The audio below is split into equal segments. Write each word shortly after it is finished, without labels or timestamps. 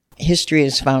history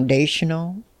is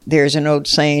foundational. There's an old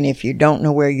saying, if you don't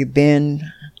know where you've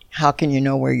been, how can you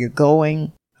know where you're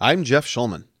going? I'm Jeff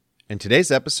Schulman, and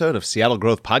today's episode of Seattle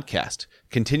Growth Podcast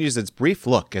continues its brief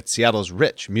look at Seattle's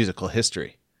rich musical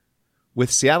history.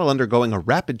 With Seattle undergoing a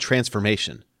rapid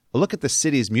transformation, a look at the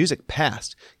city's music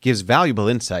past gives valuable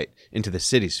insight into the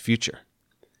city's future.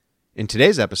 In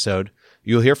today's episode,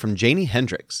 you'll hear from Janie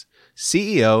Hendrix,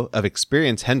 CEO of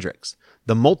Experience Hendrix,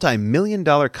 the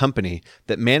multi-million-dollar company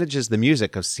that manages the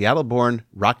music of Seattle-born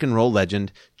rock and roll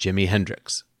legend Jimi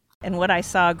Hendrix. And what I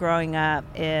saw growing up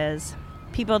is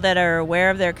people that are aware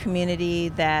of their community,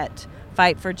 that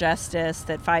fight for justice,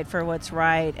 that fight for what's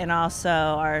right, and also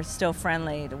are still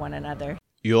friendly to one another.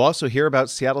 You'll also hear about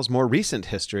Seattle's more recent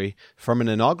history from an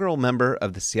inaugural member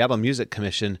of the Seattle Music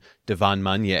Commission,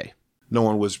 DeVon. No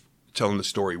one was telling the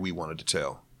story we wanted to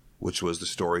tell, which was the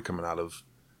story coming out of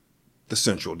the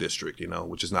Central District,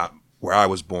 which is not where I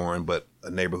was born, but a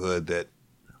neighborhood that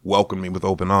welcomed me with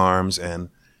open arms and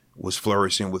was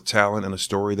flourishing with talent and a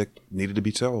story that needed to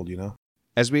be told,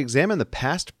 As we examine the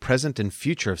past, present, and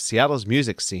future of Seattle's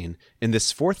music scene in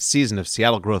this fourth season of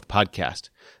Seattle Growth Podcast,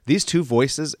 these two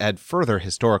voices add further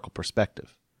historical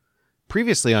perspective.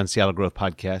 Previously on Seattle Growth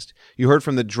Podcast, you heard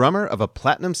from the drummer of a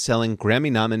platinum-selling,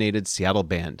 Grammy-nominated Seattle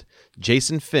band,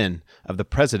 Jason Finn of the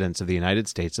Presidents of the United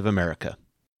States of America.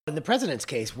 In the President's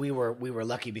case, we were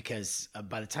lucky because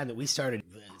by the time that we started,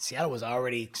 Seattle was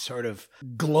already sort of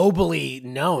globally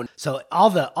known. So all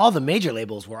the major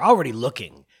labels were already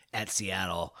looking at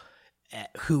Seattle, at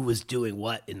who was doing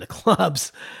what in the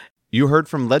clubs. You heard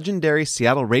from legendary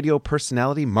Seattle radio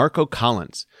personality Marco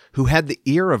Collins, who had the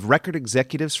ear of record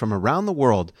executives from around the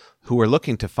world who were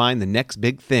looking to find the next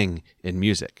big thing in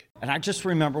music. And I just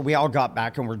remember we all got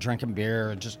back and we're drinking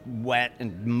beer, just wet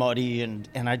and muddy. And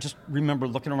I just remember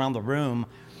looking around the room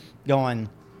going,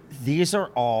 these are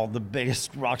all the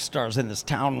biggest rock stars in this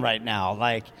town right now.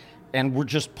 And we're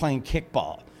just playing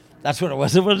kickball. That's what it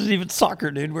was. It wasn't even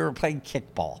soccer, dude. We were playing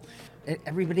kickball.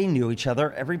 Everybody knew each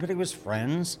other. Everybody was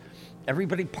friends.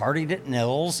 Everybody partied at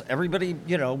Nils. Everybody,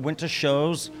 went to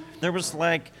shows. There was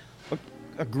like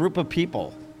a group of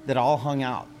people that all hung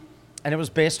out. And it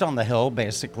was based on the hill,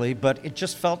 basically, but it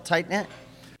just felt tight-knit.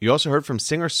 You also heard from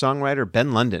singer-songwriter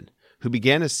Ben London, who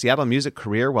began his Seattle music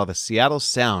career while the Seattle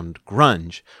sound,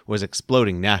 grunge, was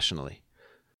exploding nationally.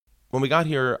 When we got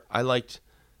here, I liked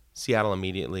Seattle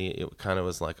immediately. It kind of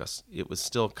was it was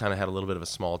still kind of had a little bit of a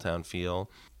small town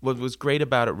feel. What was great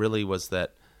about it really was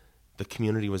that the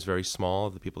community was very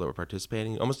small, the people that were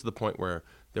participating, almost to the point where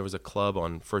there was a club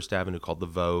on First Avenue called The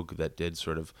Vogue that did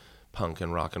sort of punk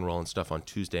and rock and roll and stuff on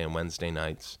Tuesday and Wednesday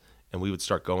nights. And we would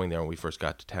start going there when we first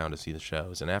got to town to see the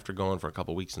shows. And after going for a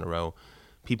couple of weeks in a row,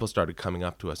 people started coming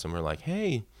up to us and were like,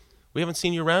 hey, we haven't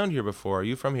seen you around here before. Are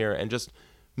you from here? And just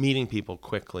meeting people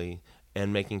quickly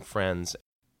and making friends.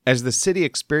 As the city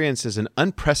experiences an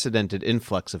unprecedented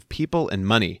influx of people and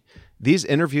money, these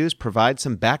interviews provide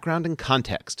some background and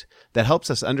context that helps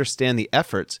us understand the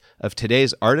efforts of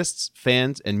today's artists,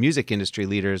 fans, and music industry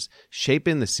leaders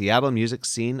shaping the Seattle music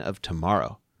scene of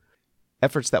tomorrow.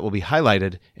 Efforts that will be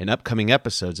highlighted in upcoming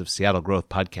episodes of Seattle Growth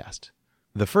Podcast.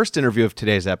 The first interview of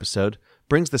today's episode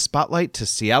brings the spotlight to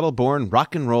Seattle-born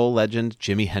rock and roll legend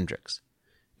Jimi Hendrix.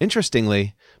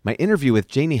 Interestingly, my interview with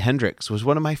Janie Hendrix was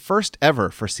one of my first ever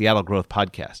for Seattle Growth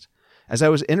Podcast. As I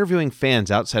was interviewing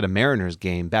fans outside a Mariners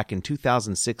game back in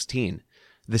 2016,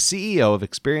 the CEO of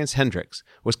Experience Hendrix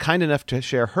was kind enough to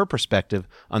share her perspective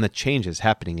on the changes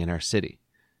happening in our city.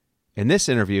 In this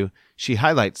interview, she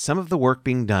highlights some of the work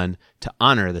being done to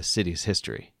honor the city's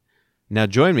history. Now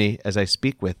join me as I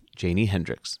speak with Janie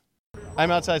Hendrix.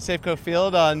 I'm outside Safeco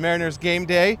Field on Mariners game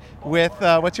day with,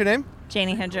 what's your name?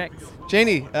 Janie Hendrix.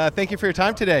 Janie, thank you for your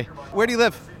time today. Where do you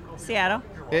live? Seattle.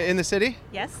 In the city?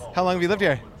 Yes. How long have you lived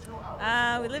here?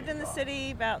 We lived in the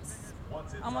city about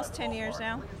almost 10 years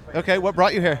now. Okay, what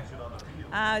brought you here?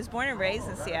 I was born and raised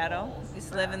in Seattle. Used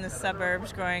to live in the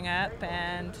suburbs growing up,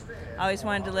 and always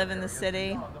wanted to live in the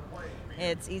city.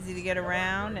 It's easy to get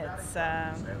around.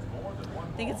 I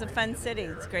think it's a fun city.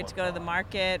 It's great to go to the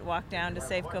market, walk down to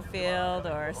Safeco Field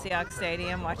or Seahawks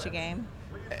Stadium, watch a game.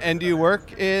 And do you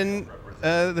work in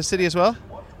the city as well?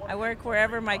 I work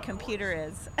wherever my computer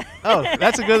is. Oh,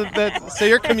 that's a good. So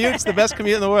your commute's the best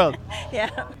commute in the world. Yeah.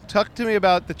 Talk to me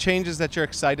about the changes that you're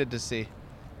excited to see.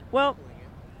 Well,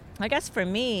 I guess for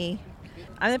me,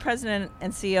 I'm the president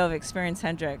and CEO of Experience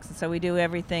Hendrix, so we do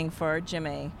everything for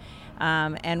Jimi.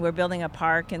 And we're building a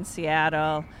park in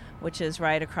Seattle, which is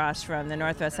right across from the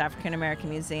Northwest African American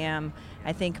Museum.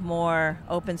 I think more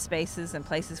open spaces and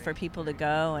places for people to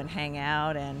go and hang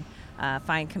out and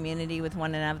find community with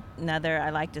one another.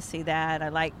 I like to see that. I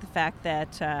like the fact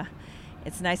that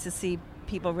it's nice to see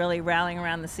people really rallying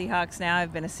around the Seahawks now.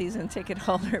 I've been a season ticket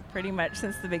holder pretty much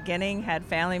since the beginning, had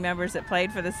family members that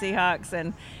played for the Seahawks,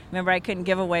 and remember I couldn't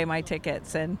give away my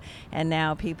tickets, and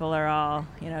now people are all,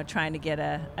 trying to get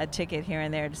a ticket here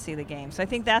and there to see the game. So I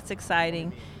think that's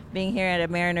exciting, being here at a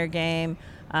Mariner game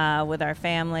with our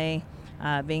family,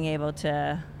 being able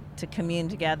to commune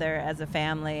together as a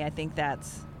family. I think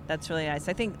that's really nice.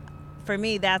 I think for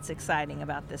me that's exciting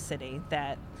about this city,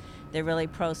 that they're really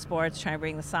pro sports, trying to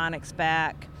bring the Sonics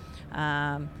back.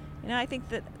 I think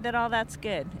that all that's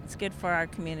good. It's good for our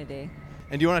community.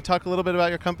 And do you want to talk a little bit about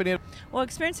your company? Well,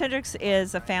 Experience Hendrix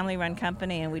is a family-run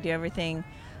company, and we do everything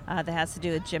that has to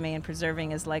do with Jimi and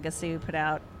preserving his legacy. We put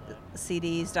out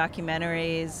CDs,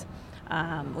 documentaries.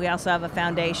 We also have a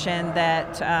foundation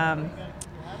that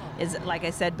is, like I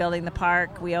said, building the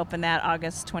park. We opened that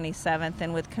August 27th,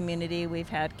 and with community, we've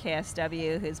had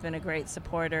KSW, who's been a great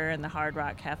supporter, and the Hard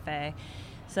Rock Cafe.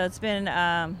 So it's been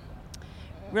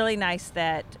really nice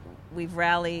that we've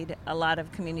rallied a lot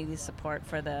of community support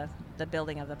for the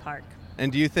building of the park.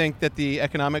 And do you think that the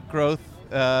economic growth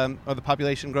or the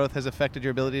population growth has affected your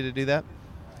ability to do that?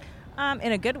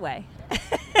 In a good way.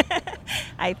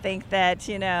 I think that,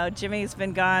 Jimi's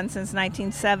been gone since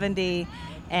 1970,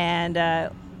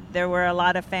 and there were a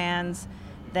lot of fans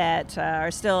that are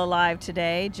still alive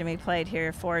today. Jimi played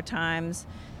here 4 times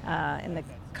in the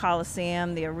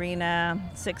Coliseum, the Arena,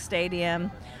 6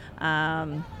 Stadium,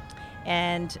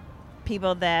 and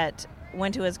people that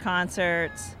went to his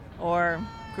concerts or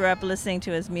grew up listening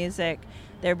to his music,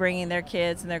 they're bringing their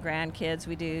kids and their grandkids.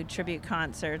 We do tribute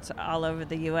concerts all over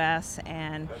the U.S.,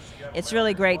 and it's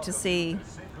really great to see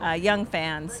young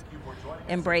fans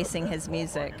embracing his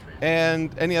music.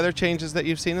 And any other changes that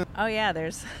you've seen? Oh yeah,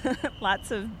 there's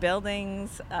lots of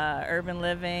buildings, urban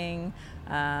living,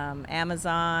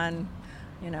 Amazon,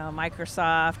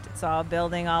 Microsoft. It's all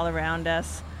building all around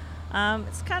us.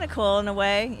 It's kind of cool in a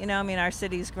way. Our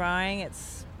city's growing.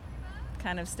 It's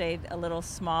kind of stayed a little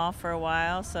small for a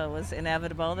while, so it was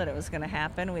inevitable that it was going to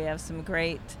happen. We have some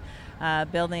great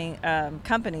building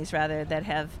companies that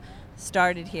have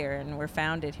started here and were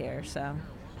founded here. So.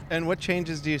 And what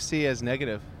changes do you see as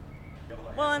negative?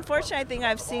 Well, unfortunately, I think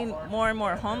I've seen more and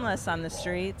more homeless on the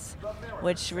streets,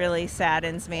 which really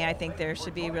saddens me. I think there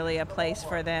should be really a place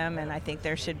for them, and I think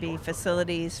there should be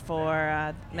facilities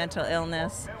for mental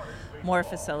illness, more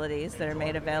facilities that are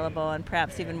made available, and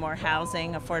perhaps even more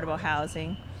housing, affordable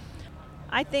housing.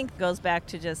 I think it goes back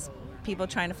to just people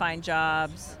trying to find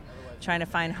jobs, trying to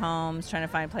find homes, trying to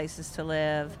find places to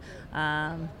live.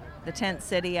 The tent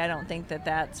city, I don't think that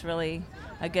that's really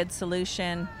a good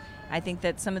solution. I think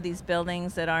that some of these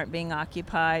buildings that aren't being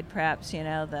occupied, perhaps,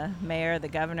 the mayor, the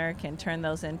governor can turn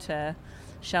those into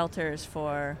shelters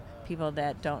for people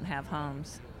that don't have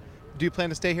homes. Do you plan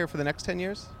to stay here for the next 10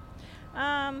 years?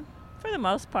 For the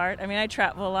most part. I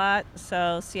travel a lot,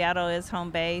 so Seattle is home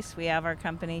base. We have our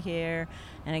company here.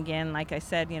 And again, like I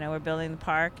said, we're building the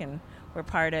park, and we're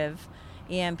part of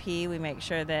EMP. We make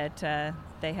sure that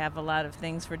they have a lot of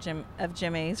things of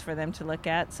Jimi's for them to look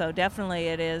at. So definitely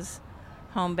it is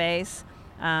home base.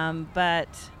 But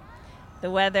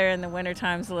the weather in the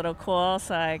wintertime is a little cool,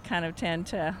 so I kind of tend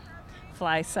to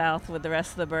fly south with the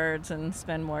rest of the birds and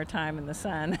spend more time in the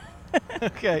sun.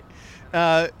 Okay.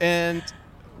 And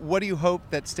what do you hope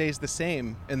that stays the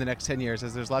same in the next 10 years?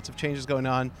 As there's lots of changes going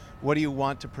on, what do you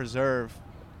want to preserve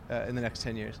in the next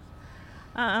 10 years?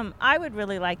 I would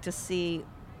really like to see,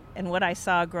 and what I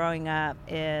saw growing up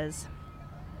is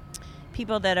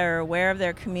people that are aware of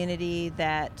their community,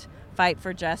 that fight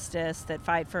for justice, that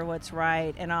fight for what's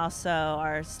right, and also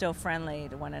are still friendly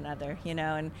to one another,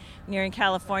 And when you're in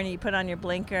California, you put on your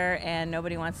blinker and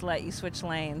nobody wants to let you switch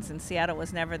lanes. In Seattle, it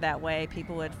was never that way.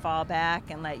 People would fall back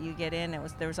and let you get in.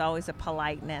 There was always a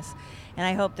politeness, and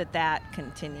I hope that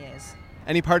continues.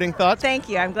 Any parting thoughts? Thank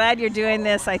you. I'm glad you're doing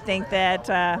this. I think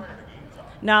that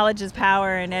knowledge is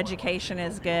power, and education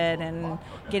is good, and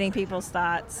getting people's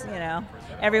thoughts.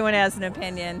 Everyone has an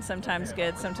opinion, sometimes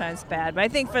good, sometimes bad. But I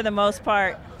think for the most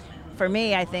part, for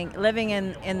me, I think living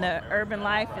in the urban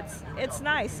life, it's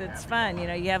nice, it's fun.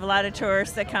 You have a lot of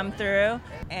tourists that come through,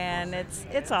 and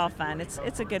it's all fun.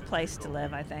 It's a good place to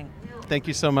live, I think. Thank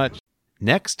you so much.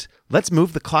 Next, let's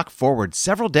move the clock forward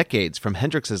several decades from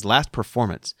Hendrix's last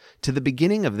performance to the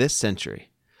beginning of this century.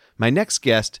 My next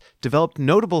guest developed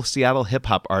notable Seattle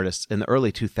hip-hop artists in the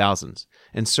early 2000s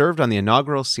and served on the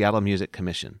inaugural Seattle Music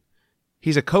Commission.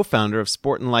 He's a co-founder of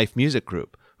Sportn Life Music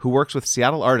Group, who works with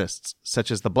Seattle artists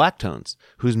such as the Blacktones,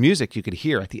 whose music you could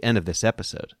hear at the end of this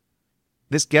episode.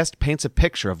 This guest paints a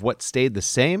picture of what stayed the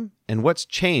same and what's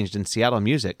changed in Seattle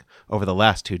music over the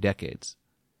last 2 decades.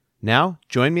 Now,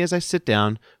 join me as I sit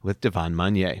down with DeVon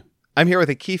Monnier. I'm here with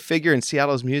a key figure in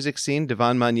Seattle's music scene,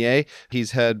 DeVon Monnier.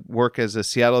 He's had work as a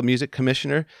Seattle music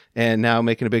commissioner and now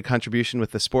making a big contribution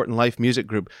with the Sportn Life Music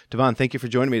Group. DeVon, thank you for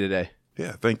joining me today.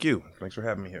 Yeah, thank you. Thanks for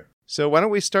having me here. So why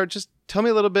don't we start? Just tell me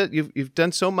a little bit. You've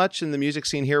done so much in the music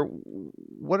scene here.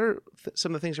 What are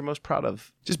some of the things you're most proud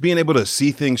of? Just being able to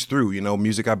see things through,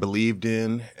 music I believed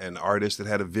in, and artists that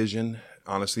had a vision,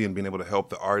 honestly, and being able to help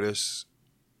the artists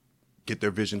get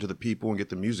their vision to the people and get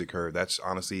the music heard. That's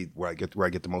honestly where I get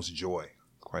the most joy,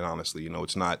 quite honestly.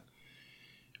 It's not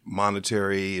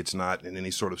monetary. It's not in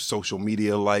any sort of social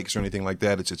media likes or anything like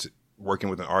that. It's working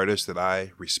with an artist that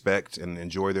I respect and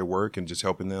enjoy their work and just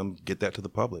helping them get that to the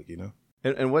public,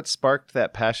 And what sparked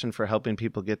that passion for helping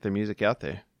people get their music out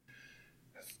there?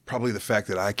 Probably the fact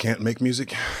that I can't make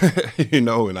music, and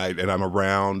I'm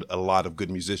around a lot of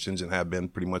good musicians and have been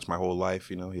pretty much my whole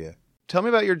life, yeah. Tell me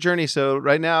about your journey. So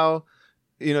right now,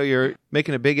 you're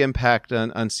making a big impact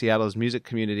on Seattle's music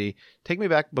community. Take me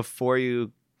back before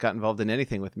you got involved in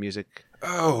anything with music.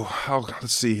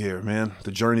 Let's see here, man.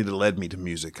 The journey that led me to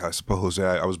music, I suppose.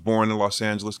 I was born in Los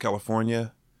Angeles,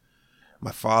 California.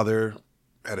 My father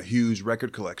had a huge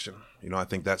record collection. I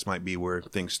think that might be where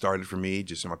things started for me.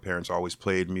 Just my parents always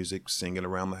played music, singing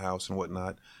around the house and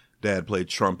whatnot. Dad played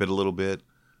trumpet a little bit.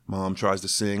 Mom tries to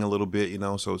sing a little bit,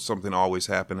 so it's something always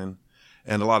happening.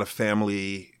 And a lot of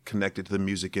family connected to the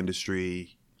music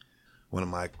industry. One of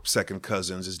my second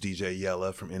cousins is DJ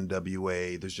Yella from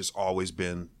NWA. There's just always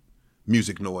been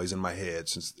music noise in my head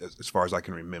since as far as I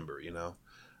can remember,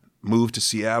 Moved to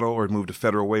Seattle or moved to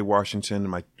Federal Way, Washington in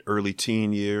my early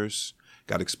teen years.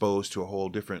 Got exposed to a whole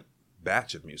different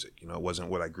batch of music. It wasn't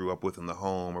what I grew up with in the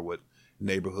home or what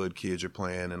neighborhood kids are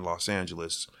playing in Los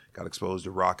Angeles. Got exposed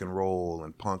to rock and roll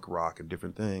and punk rock and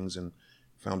different things and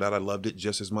found out I loved it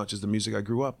just as much as the music I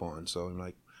grew up on. So I'm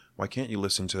like, why can't you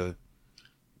listen to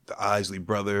the Isley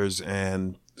Brothers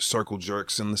and Circle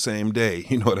Jerks in the same day?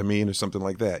 You know what I mean? Or something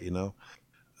like that,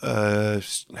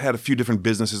 Had a few different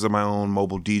businesses of my own,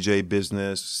 mobile DJ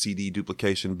business, CD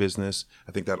duplication business.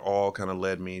 I think that all kind of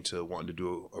led me to wanting to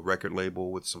do a record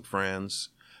label with some friends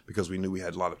because we knew we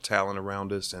had a lot of talent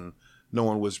around us and no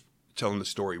one was telling the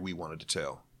story we wanted to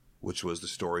tell, which was the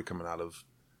story coming out of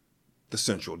the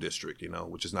Central District,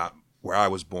 which is not where I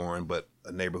was born, but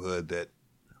a neighborhood that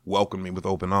welcomed me with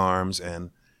open arms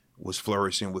and was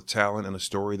flourishing with talent and a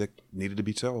story that needed to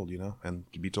be told, and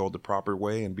to be told the proper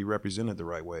way and be represented the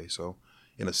right way. So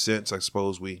in a sense, I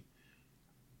suppose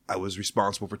I was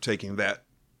responsible for taking that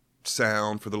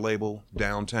sound for the label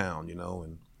downtown,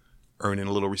 and earning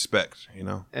a little respect,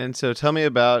 And so tell me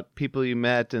about people you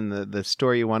met and the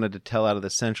story you wanted to tell out of the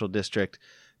Central District.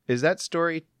 Is that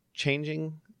story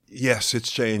changing? Yes, it's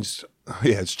changed.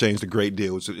 Yeah, it's changed a great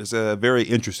deal. It's a very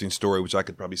interesting story, which I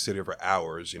could probably sit here for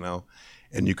hours,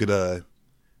 and you could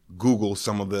Google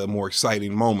some of the more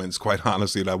exciting moments, quite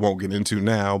honestly, that I won't get into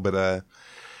now. But,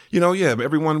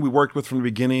 everyone we worked with from the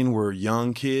beginning were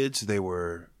young kids.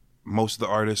 Most of the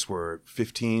artists were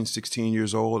 15, 16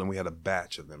 years old, and we had a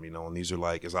batch of them, and these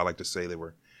are as I like to say, they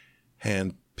were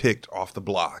hand-picked off the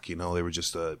block, They were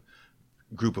just a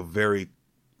group of very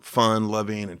fun,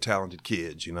 loving, and talented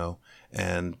kids,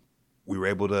 and we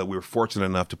were fortunate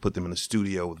enough to put them in the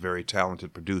studio with very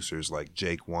talented producers like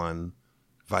Jake One,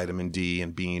 Vitamin D,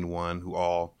 and Bean One, who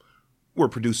all were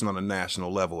producing on a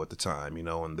national level at the time,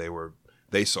 and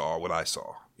they saw what I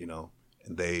saw, and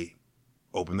they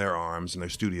opened their arms and their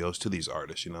studios to these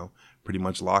artists, pretty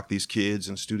much locked these kids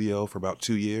in studio for about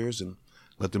 2 years and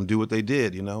let them do what they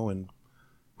did, and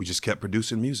we just kept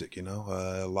producing music,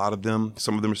 a lot of them,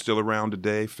 some of them are still around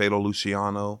today. Fatal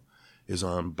Luciano is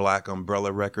on Black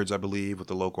Umbrella Records, I believe, with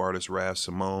the local artist Raz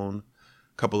Simone.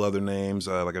 A couple other names,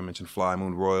 like I mentioned, Fly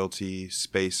Moon Royalty,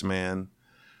 Spaceman.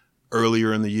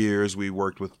 Earlier in the years, we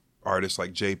worked with artists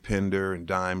like Jay Pender and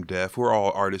Dime Def. We're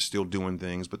all artists still doing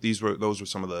things, but those were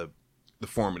some of the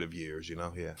formative years,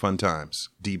 yeah. Fun times.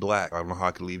 D Black, I don't know how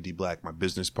I could leave D Black, my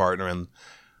business partner and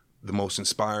the most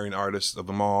inspiring artist of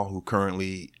them all, who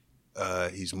currently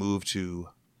he's moved to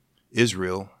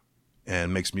Israel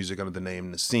and makes music under the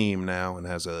name Nassim now and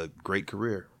has a great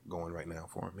career going right now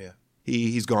for him, yeah.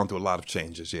 He's gone through a lot of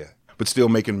changes, yeah, but still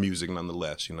making music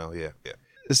nonetheless, yeah.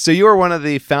 So you were one of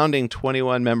the founding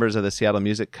 21 members of the Seattle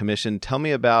Music Commission. Tell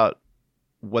me about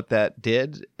what that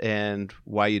did and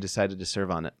why you decided to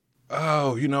serve on it.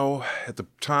 Oh, at the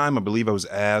time, I believe I was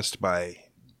asked by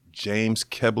James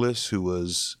Keblis, who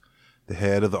was the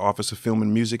head of the Office of Film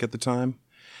and Music at the time.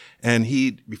 And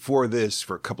before this,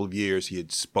 for a couple of years, he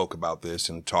had spoke about this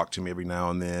and talked to me every now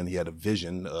and then. He had a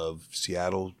vision of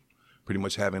Seattle pretty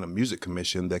much having a music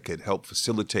commission that could help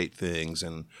facilitate things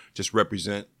and just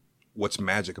represent what's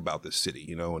magic about this city,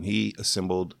 you know. And he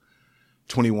assembled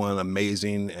 21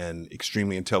 amazing and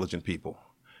extremely intelligent people.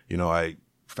 You know, I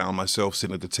found myself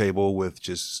sitting at the table with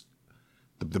just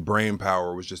the brain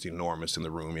power was just enormous in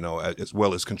the room, you know, as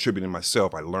well as contributing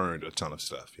myself. I learned a ton of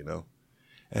stuff, you know.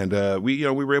 And we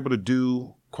were able to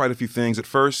do quite a few things at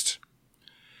first.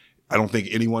 I don't think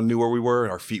anyone knew where we were.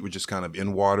 Our feet were just kind of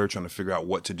in water, trying to figure out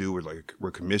what to do.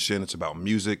 We're commissioned. It's about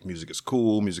music. Music is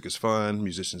cool. Music is fun.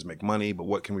 Musicians make money. But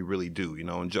what can we really do? You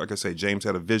know, and like I say, James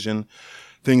had a vision.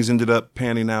 Things ended up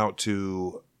panning out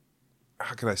to,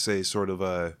 how can I say, sort of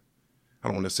I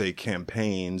don't want to say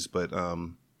campaigns, but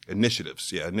initiatives.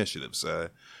 Yeah, initiatives.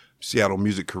 Seattle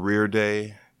Music Career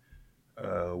Day.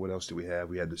 What else do we have?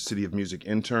 We had the City of Music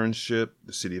Internship,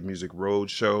 the City of Music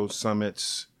Roadshow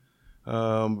Summits.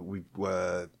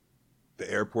 The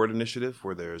airport initiative,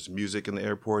 where there's music in the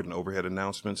airport and overhead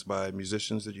announcements by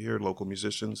musicians that you hear, local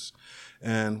musicians.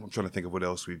 And I'm trying to think of what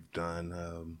else we've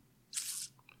done.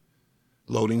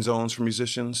 Loading zones for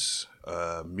musicians,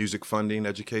 music funding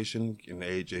education in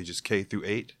ages K through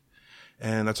 8.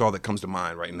 And that's all that comes to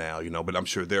mind right now, you know, but I'm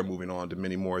sure they're moving on to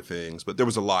many more things. But there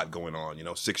was a lot going on, you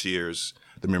know, 6 years,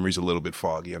 the memory's a little bit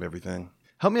foggy on everything.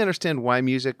 Help me understand why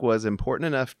music was important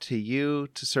enough to you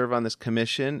to serve on this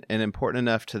commission and important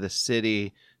enough to the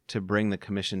city to bring the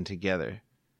commission together.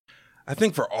 I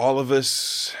think for all of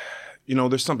us, you know,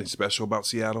 there's something special about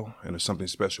Seattle, and there's something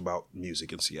special about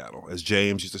music in Seattle. As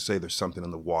James used to say, there's something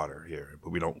in the water here, but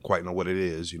we don't quite know what it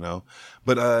is, you know.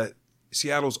 But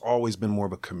Seattle's always been more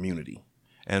of a community,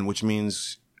 and which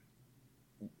means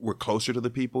we're closer to the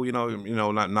people, you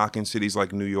know, not knocking cities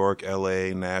like New York,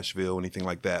 LA, Nashville, anything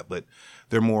like that, but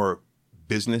they're more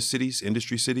business cities,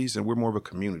 industry cities, and we're more of a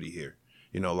community here.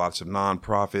 You know, lots of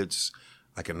nonprofits.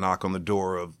 I can knock on the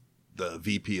door of the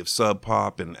VP of Sub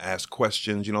Pop and ask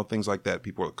questions, you know, things like that.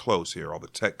 People are close here. All the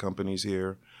tech companies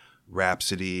here,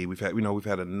 Rhapsody. We've had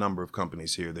a number of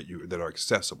companies here that are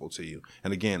accessible to you.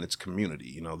 And again, it's community.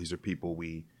 You know, these are people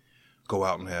we go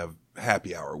out and have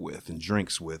happy hour with and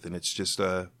drinks with, and it's just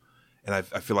and I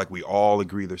feel like we all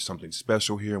agree there's something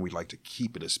special here, and we'd like to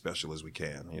keep it as special as we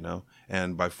can, you know.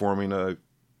 And by forming a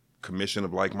commission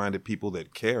of like-minded people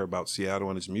that care about Seattle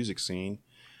and its music scene,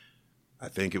 I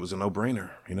think it was a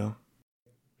no-brainer, you know.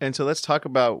 And so let's talk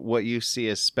about what you see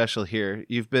as special here.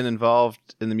 You've been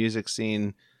involved in the music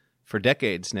scene for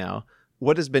decades now.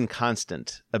 What has been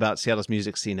constant about Seattle's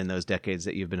music scene in those decades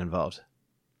that you've been involved?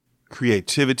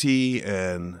 Creativity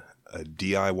and a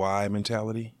DIY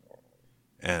mentality.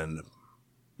 And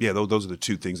yeah, those are the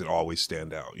two things that always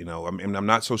stand out. You know, I mean, I'm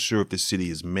not so sure if this city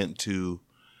is meant to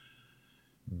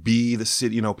be the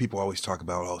city. You know, people always talk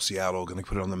about, oh, Seattle, going to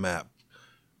put it on the map.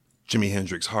 Jimi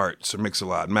Hendrix, Heart, Sir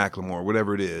Mix-a-Lot, Macklemore,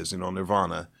 whatever it is, you know,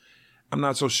 Nirvana. I'm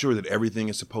not so sure that everything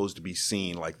is supposed to be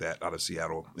seen like that out of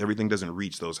Seattle. Everything doesn't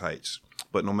reach those heights.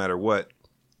 But no matter what,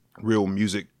 real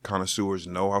music connoisseurs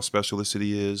know how special the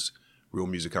city is. Real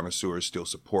music connoisseurs still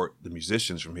support the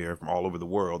musicians from here, from all over the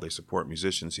world. They support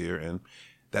musicians here, and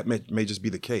that may just be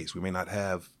the case. We may not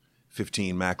have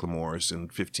 15 Macklemores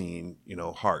and 15, you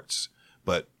know, Hearts,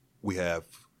 but we have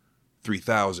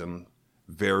 3,000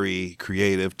 very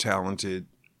creative, talented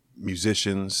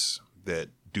musicians that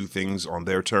do things on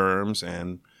their terms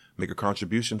and make a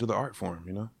contribution to the art form,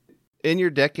 you know? In your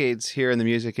decades here in the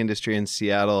music industry in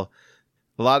Seattle,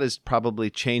 a lot is probably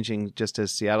changing just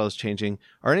as Seattle is changing.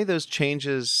 Are any of those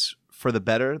changes for the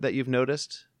better that you've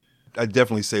noticed? I'd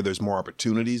definitely say there's more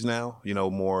opportunities now, you know,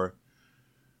 more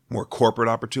corporate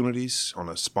opportunities on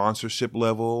a sponsorship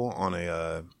level, on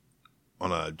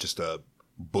a just a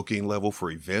booking level for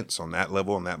events, on that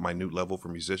level, on that minute level for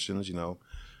musicians. You know,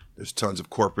 there's tons of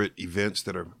corporate events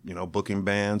that are, you know, booking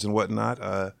bands and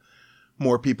whatnot.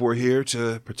 More people are here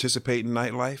to participate in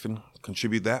nightlife and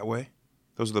contribute that way.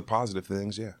 Those are the positive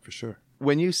things, yeah, for sure.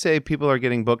 When you say people are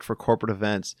getting booked for corporate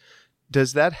events,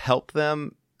 does that help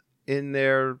them in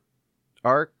their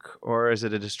arc, or is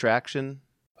it a distraction?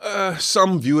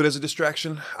 Some view it as a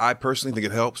distraction. I personally think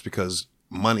it helps because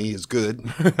money is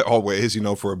good always, you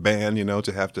know, for a band, you know,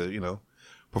 to have to, you know,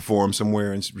 perform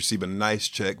somewhere and receive a nice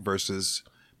check versus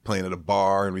playing at a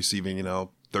bar and receiving, you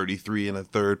know, 33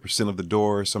 1/3% of the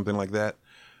door or something like that,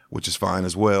 which is fine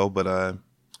as well. But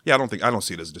yeah, I don't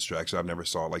see it as a distraction. I've never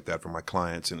saw it like that from my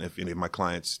clients. And if any of my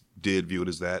clients did view it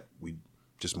as that, we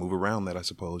just move around that, I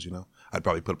suppose, you know. I'd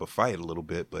probably put up a fight a little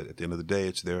bit, but at the end of the day,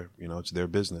 it's their, you know, it's their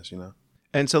business, you know.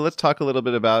 And so let's talk a little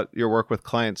bit about your work with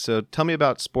clients. So tell me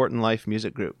about Sportn Life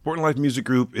Music Group. Sportn Life Music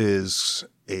Group is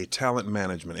a talent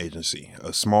management agency,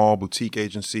 a small boutique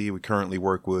agency. We currently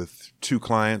work with 2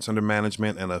 clients under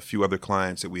management and a few other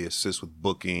clients that we assist with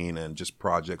booking and just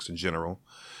projects in general.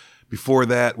 Before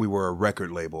that, we were a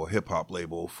record label, a hip-hop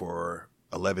label for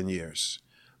 11 years.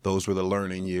 Those were the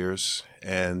learning years.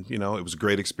 And, it was a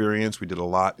great experience. We did a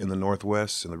lot in the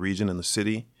Northwest, in the region, in the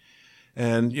city.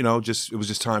 And, it was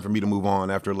just time for me to move on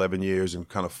after 11 years and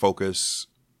kind of focus,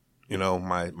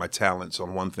 my talents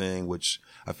on one thing, which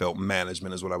I felt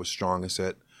management is what I was strongest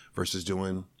at versus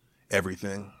doing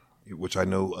everything, which I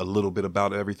know a little bit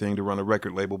about everything to run a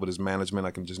record label, but as management,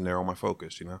 I can just narrow my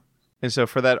focus, And so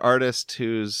for that artist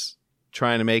who's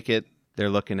trying to make it, they're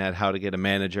looking at how to get a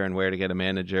manager and where to get a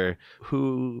manager.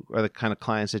 Who are the kind of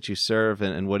clients that you serve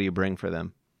and what do you bring for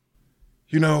them?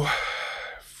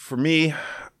 For me,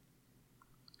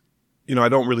 I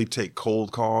don't really take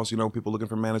cold calls, people looking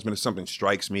for management. If something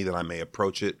strikes me, that I may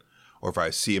approach it. Or if I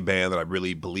see a band that I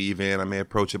really believe in, I may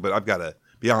approach it. But I've got to,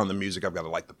 beyond the music, I've got to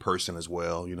like the person as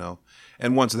well,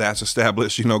 And once that's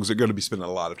established, because they're going to be spending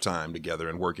a lot of time together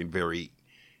and working very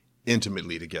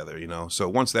intimately together, So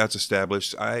once that's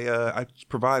established, I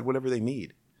provide whatever they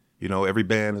need. Every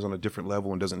band is on a different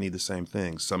level and doesn't need the same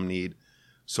things. Some need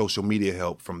social media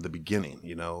help from the beginning,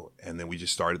 and then we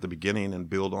just start at the beginning and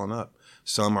build on up.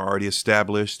 Some are already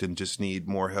established and just need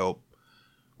more help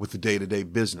with the day-to-day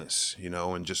business,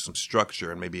 and just some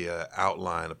structure and maybe a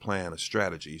outline, a plan, a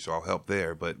strategy. So I'll help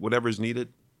there. But whatever is needed,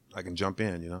 I can jump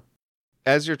in,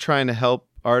 As you're trying to help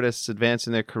artists advance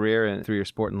in their career and through your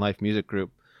Sportn Life Music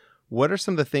Group, what are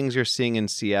some of the things you're seeing in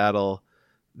Seattle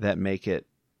that make it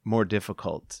more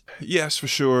difficult? Yes, for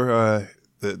sure.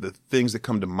 The things that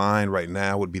come to mind right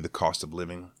now would be the cost of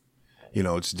living.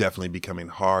 It's definitely becoming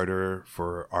harder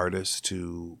for artists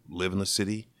to live in the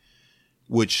city,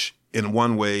 which in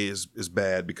one way is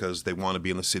bad because they want to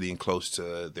be in the city and close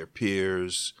to their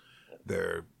peers,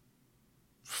 their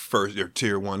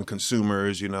tier 1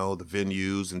 consumers, the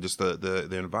venues and just the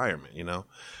environment,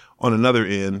 On another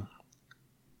end,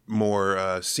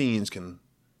 more scenes can,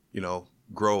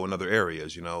 grow in other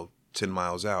areas, 10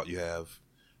 miles out, you have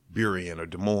Burien or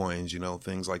Des Moines,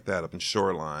 things like that. Up in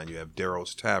Shoreline, you have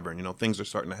Darrow's Tavern, things are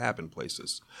starting to happen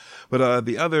places. But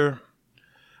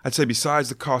I'd say besides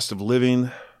the cost of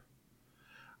living,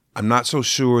 I'm not so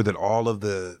sure that all of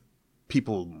the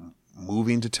people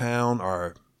moving to town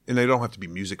and they don't have to be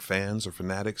music fans or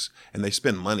fanatics, and they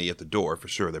spend money at the door for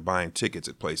sure. They're buying tickets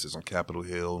at places on Capitol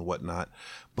Hill and whatnot.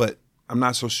 But I'm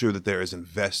not so sure that they're as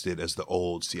invested as the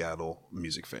old Seattle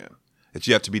music fan. It's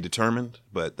yet to be determined,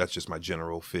 but that's just my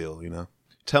general feel,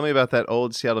 Tell me about that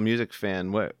old Seattle music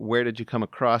fan. Where did you come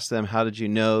across them? How did you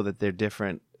know that they're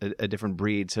different, a different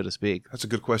breed, so to speak? That's a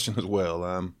good question as well.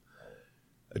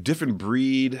 A different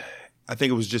breed, I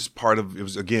think it was just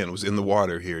it was in the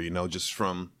water here, just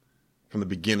from the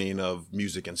beginning of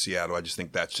music in Seattle. I just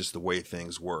think that's just the way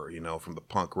things were, from the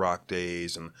punk rock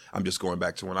days. And I'm just going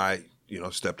back to when I,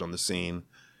 stepped on the scene.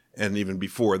 And even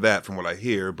before that, from what I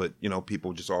hear, but,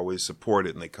 people just always support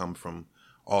it, and they come from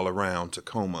all around,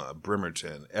 Tacoma,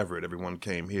 Bremerton, Everett. Everyone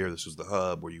came here. This was the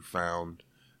hub where you found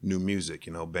new music.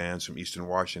 Bands from Eastern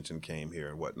Washington came here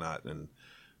and whatnot. And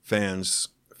fans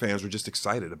were just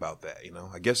excited about that,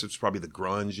 I guess it's probably the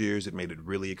grunge years that made it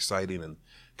really exciting and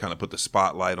kind of put the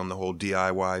spotlight on the whole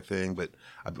DIY thing. But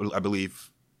I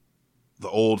believe the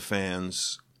old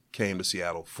fans came to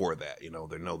Seattle for that. They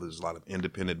know there's a lot of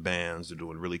independent bands. They're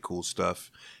doing really cool stuff.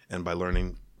 And by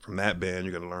learning from that band,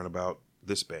 you're going to learn about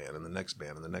this band and the next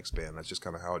band and the next band. That's just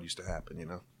kind of how it used to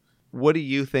happen, What do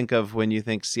you think of when you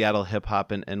think Seattle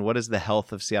hip-hop, and what is the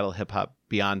health of Seattle hip-hop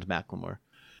beyond Macklemore?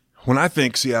 When I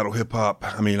think Seattle hip-hop,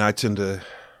 I tend to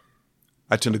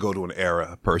go to an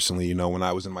era, personally, when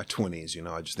I was in my 20s,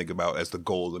 I just think about as the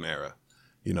golden era.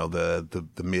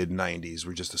 The mid-90s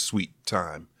were just a sweet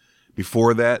time.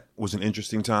 Before that was an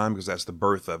interesting time because that's the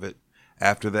birth of it.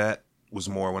 After that was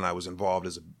more when I was involved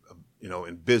as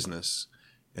in business.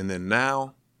 And then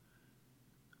now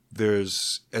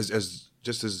there's as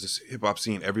this hip hop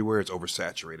scene everywhere, it's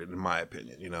oversaturated in my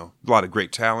opinion. A lot of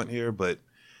great talent here, but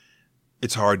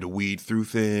it's hard to weed through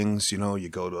things. You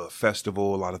go to a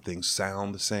festival, a lot of things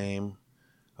sound the same.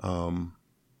 A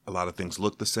lot of things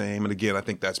look the same. And again, I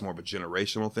think that's more of a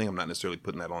generational thing. I'm not necessarily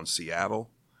putting that on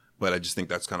Seattle. But I just think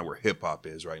that's kind of where hip-hop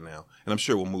is right now. And I'm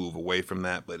sure we'll move away from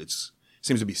that, but it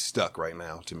seems to be stuck right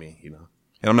now to me, And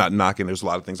I'm not knocking. There's a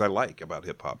lot of things I like about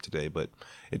hip-hop today, but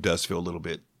it does feel a little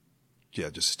bit,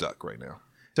 just stuck right now.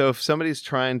 So if somebody's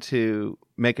trying to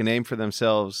make a name for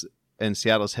themselves in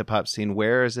Seattle's hip-hop scene,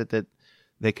 where is it that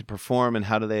they could perform, and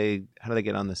how do they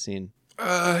get on the scene?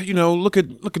 Look at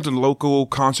the local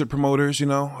concert promoters,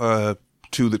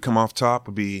 two that come off top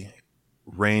would be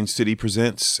Rain City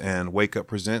Presents and Wake Up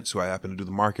Presents, who I happen to do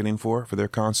the marketing for their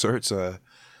concerts.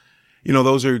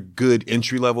 Those are good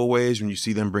entry-level ways when you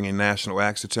see them bringing national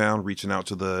acts to town, reaching out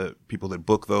to the people that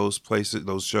book those places,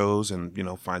 those shows, and,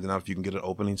 finding out if you can get an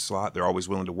opening slot. They're always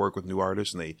willing to work with new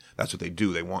artists, and that's what they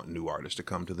do. They want new artists to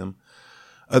come to them.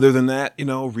 Other than that,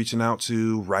 reaching out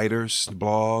to writers,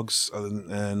 blogs,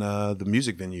 and the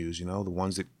music venues, the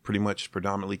ones that pretty much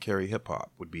predominantly carry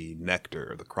hip-hop would be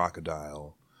Nectar, The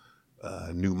Crocodile,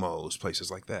 Numos, places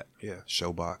like that. Yeah,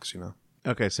 Showbox,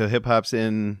 Okay, so hip hop's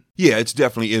in. Yeah, it's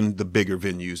definitely in the bigger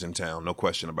venues in town. No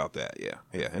question about that.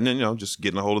 Yeah. And then, just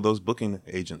getting a hold of those booking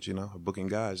agents, booking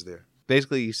guys there.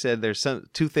 Basically, you said there's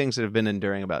two things that have been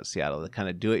enduring about Seattle, the kind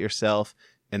of do-it-yourself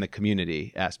and the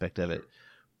community aspect of it.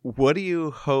 What do you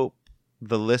hope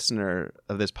the listener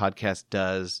of this podcast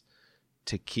does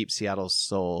to keep Seattle's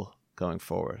soul going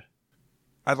forward?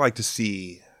 I'd like to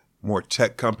see more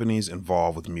tech companies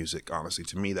involved with music, honestly.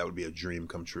 To me, that would be a dream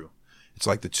come true. It's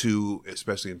like the two,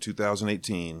 especially in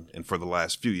 2018, and for the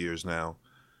last few years now,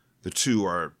 the two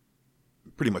are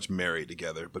pretty much married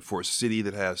together. But for a city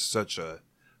that has such a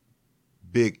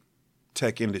big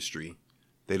tech industry,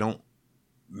 they don't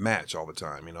match all the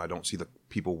time. I don't see the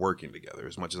people working together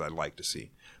as much as I'd like to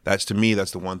see. That's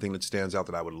the one thing that stands out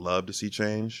that I would love to see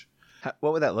change.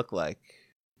 What would that look like?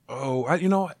 Oh,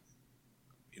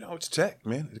 it's tech,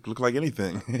 man. It could look like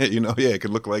anything. It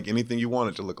could look like anything you want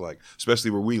it to look like,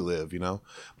 especially where we live,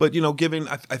 But,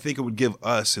 I think it would give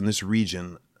us in this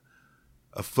region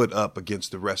a foot up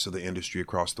against the rest of the industry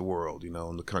across the world, in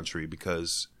the country,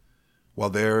 because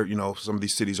while some of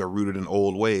these cities are rooted in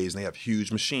old ways and they have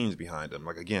huge machines behind them,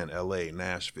 like, again, LA,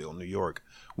 Nashville, New York,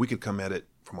 we could come at it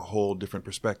from a whole different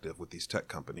perspective with these tech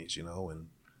companies, and all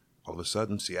of a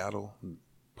sudden Seattle,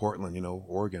 Portland,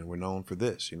 Oregon, we're known for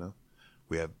this,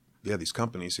 We have these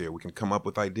companies here. We can come up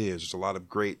with ideas. There's a lot of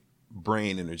great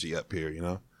brain energy up here,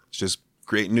 It's just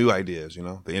great new ideas,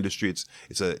 The industry,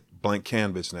 it's a blank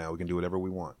canvas now. We can do whatever we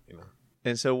want,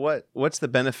 And so what's the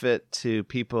benefit to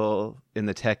people in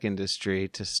the tech industry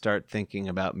to start thinking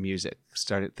about music,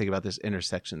 start thinking about this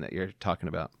intersection that you're talking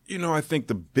about? I think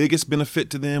the biggest benefit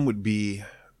to them would be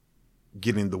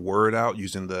getting the word out,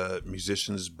 using the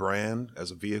musician's brand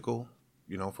as a vehicle,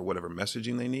 for whatever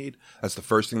messaging they need. That's the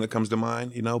first thing that comes to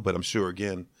mind, but I'm sure,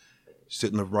 again,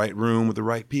 sit in the right room with the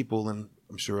right people, and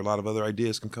I'm sure a lot of other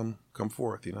ideas can come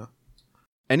forth,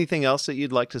 Anything else that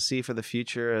you'd like to see for the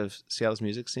future of Seattle's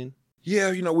music scene?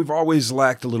 Yeah, we've always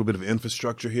lacked a little bit of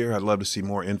infrastructure here. I'd love to see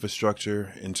more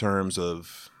infrastructure in terms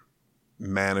of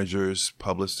managers,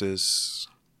 publicists,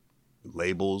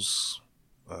 labels,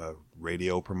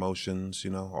 radio promotions,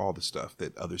 all the stuff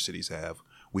that other cities have.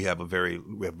 We have very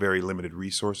limited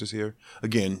resources here.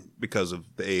 Again, because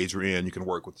of the age we're in, you can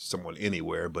work with someone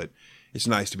anywhere, but it's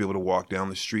nice to be able to walk down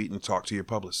the street and talk to your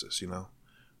publicist,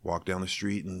 Walk down the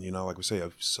street and, like we say,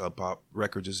 Sub Pop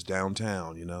Records is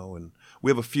downtown, and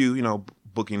we have a few,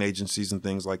 booking agencies and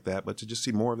things like that, but to just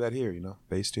see more of that here,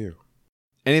 based here.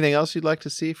 Anything else you'd like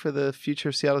to see for the future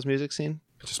of Seattle's music scene?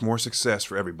 Just more success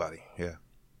for everybody. Yeah,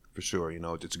 for sure.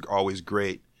 It's always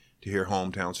great to hear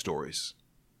hometown stories.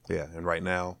 Yeah, and right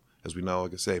now, as we know,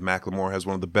 like I say, Macklemore has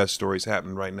one of the best stories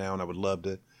happening right now, and I would love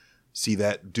to see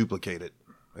that duplicated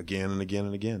again and again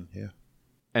and again. Yeah.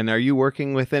 And are you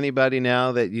working with anybody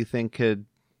now that you think could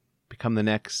become the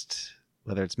next,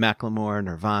 whether it's Macklemore,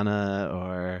 Nirvana,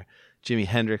 or Jimi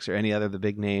Hendrix, or any other of the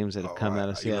big names that have come out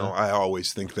of Seattle? I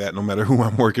always think that, no matter who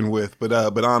I'm working with. But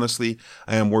honestly,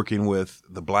 I am working with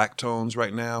the Blacktones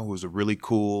right now, who's a really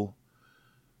cool,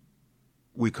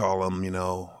 we call them,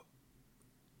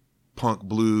 punk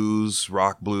blues,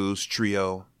 rock blues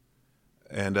trio.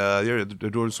 And they're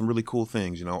doing some really cool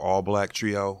things, all black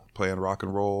trio playing rock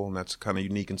and roll, and that's kind of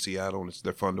unique in Seattle, and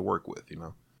they're fun to work with,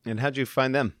 And how'd you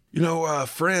find them?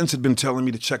 Friends had been telling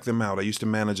me to check them out. I used to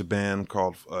manage a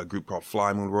group called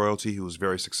Fly Moon Royalty, who was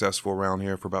very successful around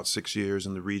here for about 6 years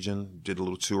in the region, did a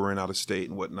little touring out of state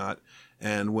and whatnot.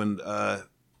 And when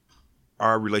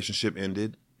our relationship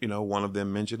ended, one of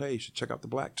them mentioned, hey, you should check out the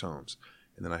Blacktones.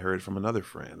 And then I heard from another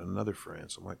friend.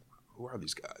 So I'm like, who are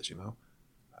these guys,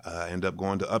 I ended up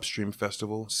going to Upstream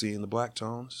Festival, seeing the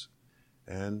Blacktones,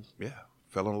 and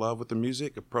fell in love with the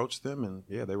music, approached them, and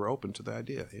they were open to the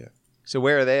idea. Yeah. So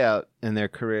where are they out in their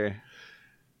career?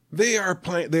 They are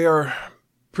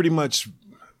pretty much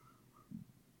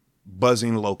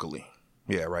buzzing locally.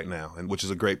 Yeah, right now, and which is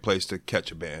a great place to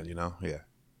catch a band. Yeah.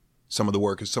 Some of the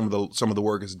work is done. Some of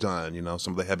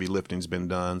the heavy lifting's been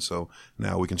done. So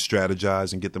now we can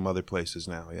strategize and get them other places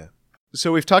now. Yeah.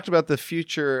 So we've talked about the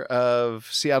future of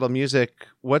Seattle music.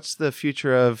 What's the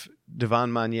future of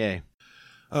DeVon Manier?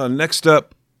 Next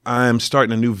up, I'm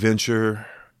starting a new venture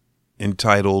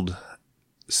entitled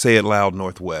Say It Loud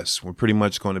Northwest. We're pretty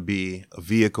much going to be a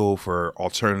vehicle for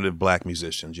alternative black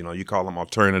musicians. You know, you call them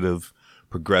alternative,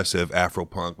 progressive,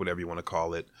 Afro-punk, whatever you want to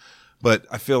call it. But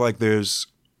I feel like there's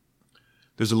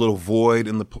a little void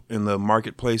in the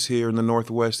marketplace here in the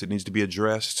Northwest that needs to be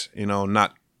addressed. You know,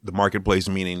 not the marketplace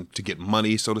meaning to get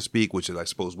money, so to speak, which is, I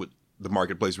suppose, what the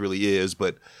marketplace really is,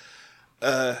 but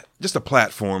just a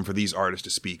platform for these artists to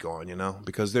speak on, you know,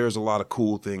 because there's a lot of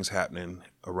cool things happening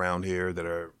around here that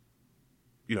are,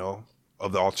 you know,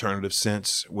 of the alternative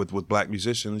sense with black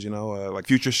musicians, you know, like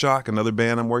Future Shock, another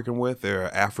band I'm working with. They're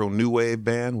an Afro New Wave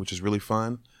band, which is really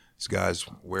fun. These guys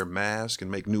wear masks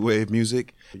and make new wave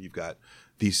music. You've got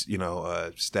these, you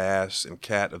know, Stas and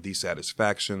Cat of These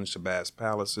Satisfaction, Shabazz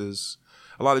Palaces,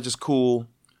 a lot of just cool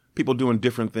people doing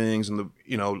different things, and the,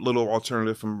 you know, little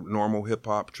alternative from normal hip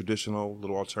hop, traditional,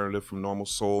 little alternative from normal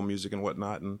soul music and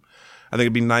whatnot. And I think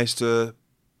it'd be nice to,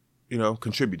 you know,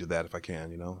 contribute to that if I can,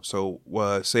 you know. So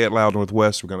Say It Loud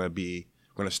Northwest, we're going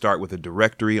to start with a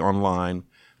directory online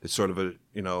that's sort of a,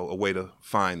 you know, a way to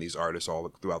find these artists all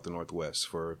throughout the Northwest,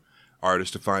 for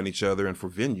artists to find each other and for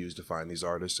venues to find these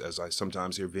artists. As I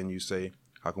sometimes hear venues say,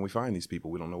 how can we find these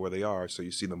people? We don't know where they are. So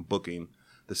you see them booking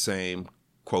the same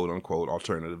quote unquote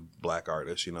alternative black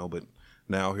artists, you know, but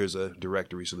now here's a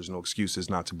directory, so there's no excuses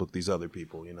not to book these other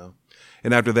people, you know.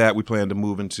 And after that, we plan to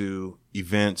move into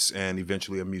events and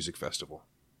eventually a music festival.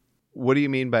 What do you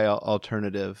mean by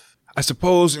alternative? I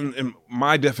suppose in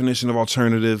my definition of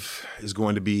alternative is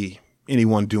going to be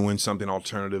anyone doing something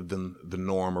alternative than the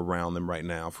norm around them right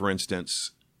now. For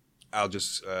instance, I'll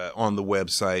just, on the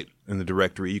website, in the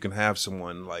directory, you can have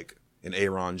someone like an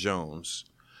Aaron Jones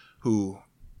who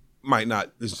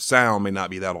his sound may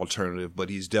not be that alternative, but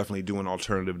he's definitely doing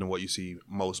alternative than what you see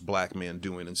most black men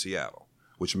doing in Seattle,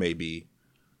 which may be,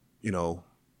 you know,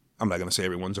 I'm not going to say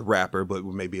everyone's a rapper, but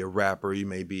we may be a rapper. You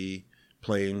may be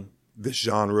playing this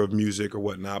genre of music or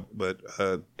whatnot, but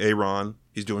Aaron,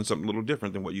 he's doing something a little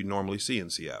different than what you normally see in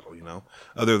Seattle, you know.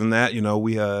 Other than that, you know,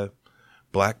 we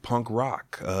black punk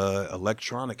rock,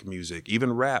 electronic music,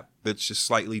 even rap that's just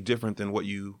slightly different than what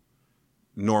you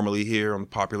normally hear on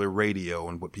popular radio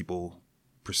and what people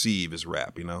perceive as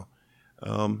rap, you know.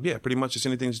 Yeah, pretty much just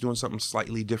anything that's doing something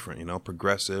slightly different, you know,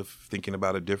 progressive, thinking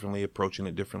about it differently, approaching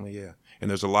it differently, yeah. And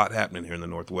there's a lot happening here in the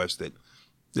Northwest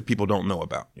that people don't know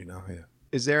about, you know, yeah.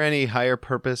 Is there any higher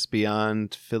purpose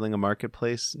beyond filling a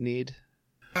marketplace need?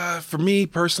 For me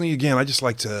personally, again, I just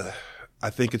like to, I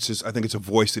think it's a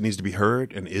voice that needs to be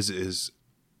heard and is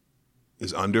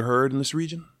underheard in this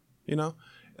region, you know.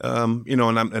 You know,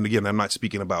 and again, I'm not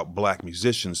speaking about black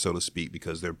musicians, so to speak,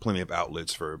 because there are plenty of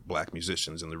outlets for black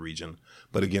musicians in the region.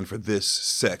 But again, for this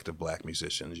sect of black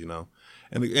musicians, you know,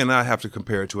 and I have to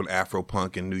compare it to an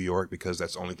Afro-punk in New York because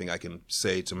that's the only thing I can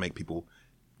say to make people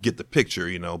get the picture,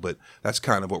 you know. But that's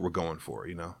kind of what we're going for,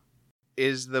 you know.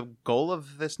 Is the goal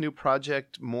of this new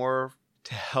project more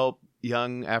to help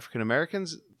young African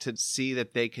Americans to see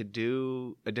that they could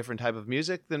do a different type of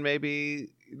music than maybe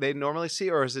they normally see,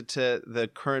 or is it to the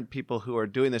current people who are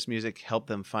doing this music help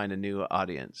them find a new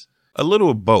audience? A little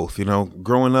of both, you know.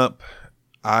 Growing up,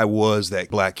 I was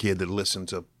that black kid that listened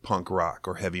to punk rock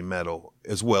or heavy metal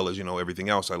as well as, you know, everything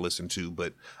else I listened to,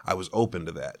 but I was open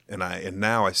to that. And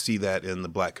now I see that in the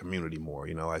black community more,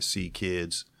 you know. I see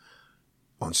kids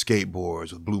on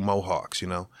skateboards with blue mohawks, you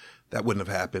know. That wouldn't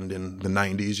have happened in the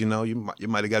 90s, you know. You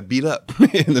might have got beat up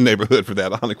in the neighborhood for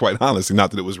that, quite honestly.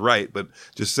 Not that it was right, but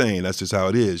just saying that's just how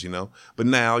it is, you know. But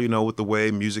now, you know, with the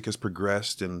way music has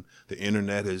progressed and the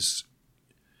internet has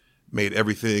made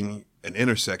everything an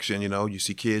intersection, you know, you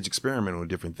see kids experimenting with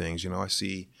different things. You know, I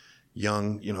see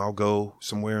young, you know, I'll go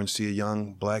somewhere and see a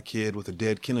young black kid with a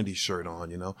Dead Kennedy shirt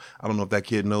on, you know. I don't know if that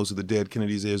kid knows who the Dead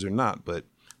Kennedys is or not, but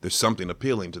there's something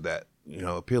appealing to that. You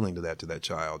know, appealing to that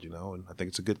child, you know, and I think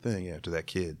it's a good thing, yeah, to that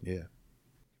kid, yeah.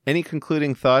 Any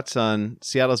concluding thoughts on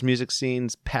Seattle's music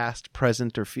scenes, past,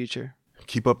 present, or future?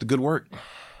 Keep up the good work.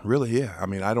 Really, yeah. I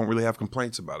mean, I don't really have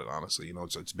complaints about it, honestly. You know,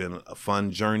 it's been a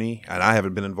fun journey, and I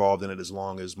haven't been involved in it as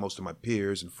long as most of my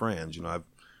peers and friends. You know,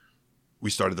 we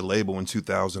started the label in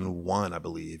 2001, I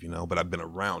believe, you know, but I've been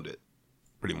around it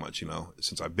pretty much, you know,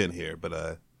 since I've been here.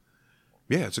 But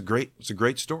yeah, it's a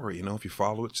great story. You know, if you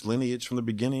follow its lineage from the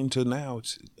beginning to now,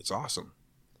 it's awesome.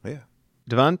 Yeah.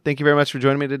 DeVon, thank you very much for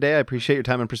joining me today. I appreciate your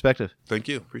time and perspective. Thank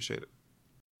you. Appreciate it.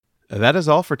 That is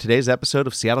all for today's episode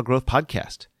of Seattle Growth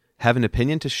Podcast. Have an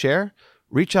opinion to share?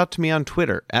 Reach out to me on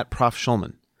Twitter @Prof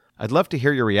Schulman. I'd love to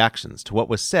hear your reactions to what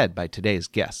was said by today's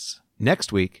guests.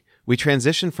 Next week, we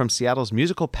transition from Seattle's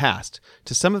musical past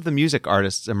to some of the music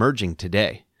artists emerging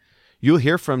today. You'll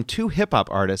hear from two hip-hop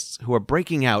artists who are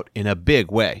breaking out in a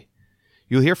big way.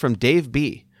 You'll hear from Dave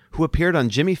B., who appeared on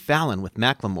Jimmy Fallon with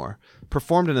Macklemore,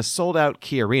 performed in a sold-out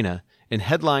Key Arena, and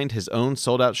headlined his own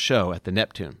sold-out show at the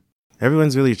Neptune.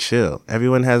 Everyone's really chill.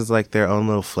 Everyone has like their own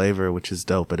little flavor, which is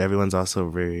dope, but everyone's also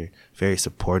very, very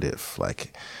supportive.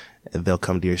 Like, they'll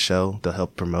come to your show, they'll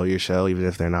help promote your show, even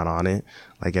if they're not on it.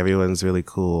 Like, everyone's really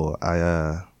cool.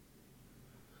 I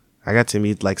got to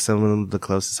meet like some of the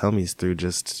closest homies through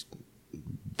just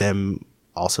them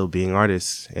also being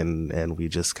artists, and we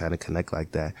just kind of connect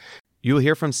like that. You'll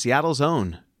hear from Seattle's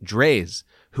own Draze,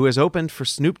 who has opened for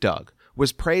Snoop Dogg,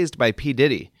 was praised by P.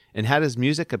 Diddy, and had his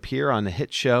music appear on the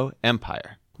hit show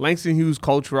Empire. Langston Hughes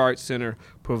Cultural Arts Center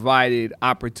provided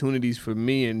opportunities for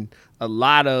me and a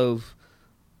lot of,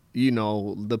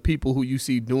 the people who you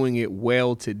see doing it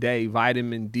well today,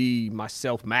 Vitamin D,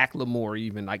 myself, Macklemore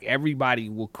even, like everybody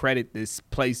will credit this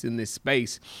place in this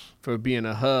space for being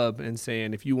a hub and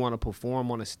saying if you want to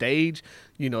perform on a stage,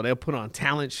 they'll put on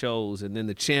talent shows, and then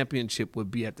the championship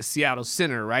would be at the Seattle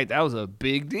Center, right? That was a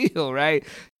big deal, right?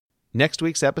 Next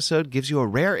week's episode gives you a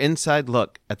rare inside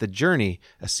look at the journey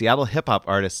a Seattle hip-hop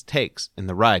artist takes in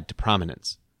the ride to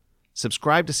prominence.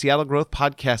 Subscribe to Seattle Growth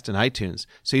Podcast in iTunes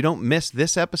so you don't miss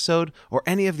this episode or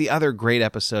any of the other great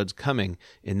episodes coming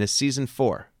in this Season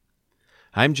 4.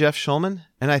 I'm Jeff Schulman,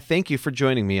 and I thank you for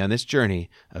joining me on this journey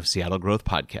of Seattle Growth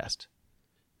Podcast.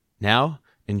 Now,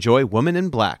 enjoy Woman in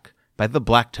Black by the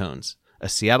Blacktones, a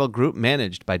Seattle group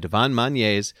managed by DeVon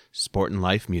Monier's Sportn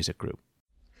Life Music Group.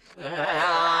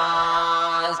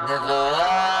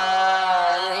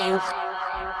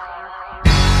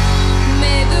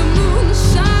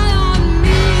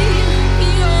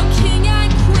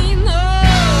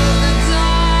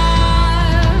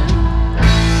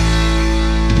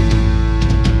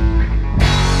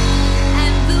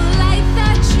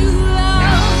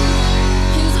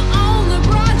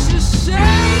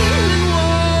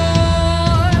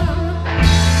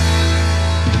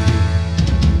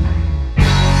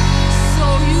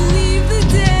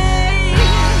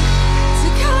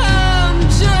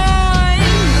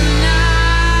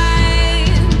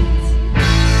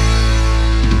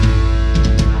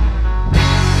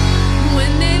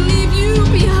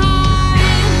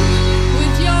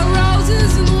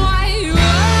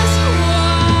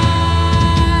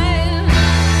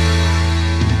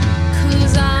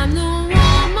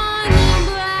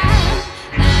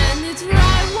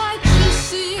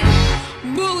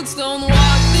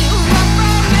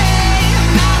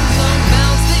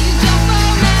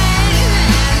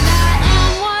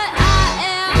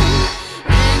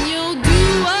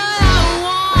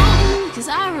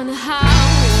 I run the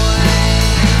house.